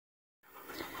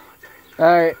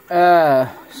Alright,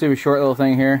 super short little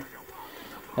thing here.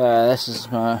 This is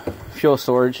my fuel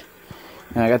storage,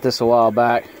 and I got this a while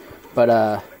back,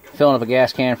 but filling up a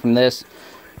gas can from this,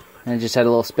 and it just had a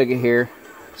little spigot here.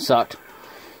 Sucked.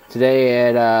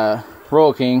 Today at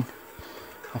Royal King,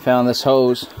 I found this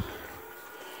hose,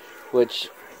 which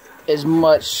is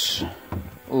much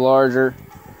larger,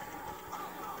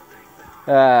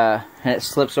 and it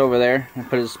slips over there. I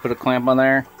put a clamp on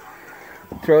there,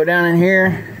 throw it down in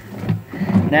here.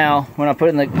 Now, when I put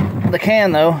it in the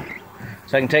can though,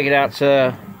 so I can take it out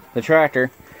to the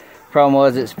tractor, problem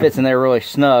was it fits in there really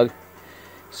snug,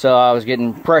 so I was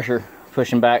getting pressure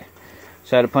pushing back,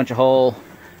 so I had to punch a hole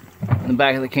in the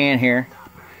back of the can here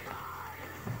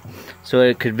so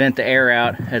it could vent the air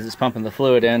out as it's pumping the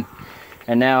fluid in.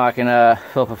 And now I can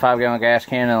fill up a 5-gallon gas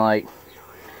can in like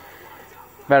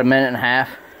about a minute and a half.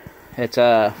 It's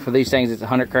for these things, it's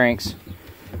 100 cranks,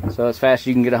 so as fast as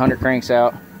you can get 100 cranks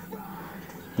out,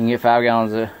 you can get 5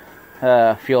 gallons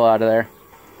of fuel out of there.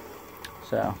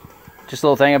 So just a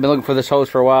little thing. I've been looking for this hose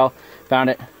for a while. Found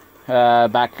it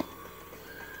back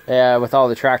with all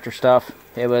the tractor stuff.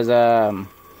 It was $1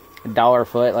 a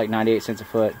foot, like 98 cents a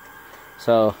foot.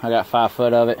 So I got 5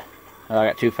 foot of it. I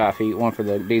got 2 5 feet, one for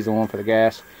the diesel, one for the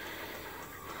gas.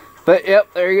 But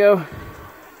yep, there you go.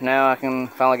 Now I can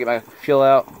finally get my fuel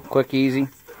out quick, easy,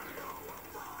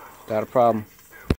 without a problem.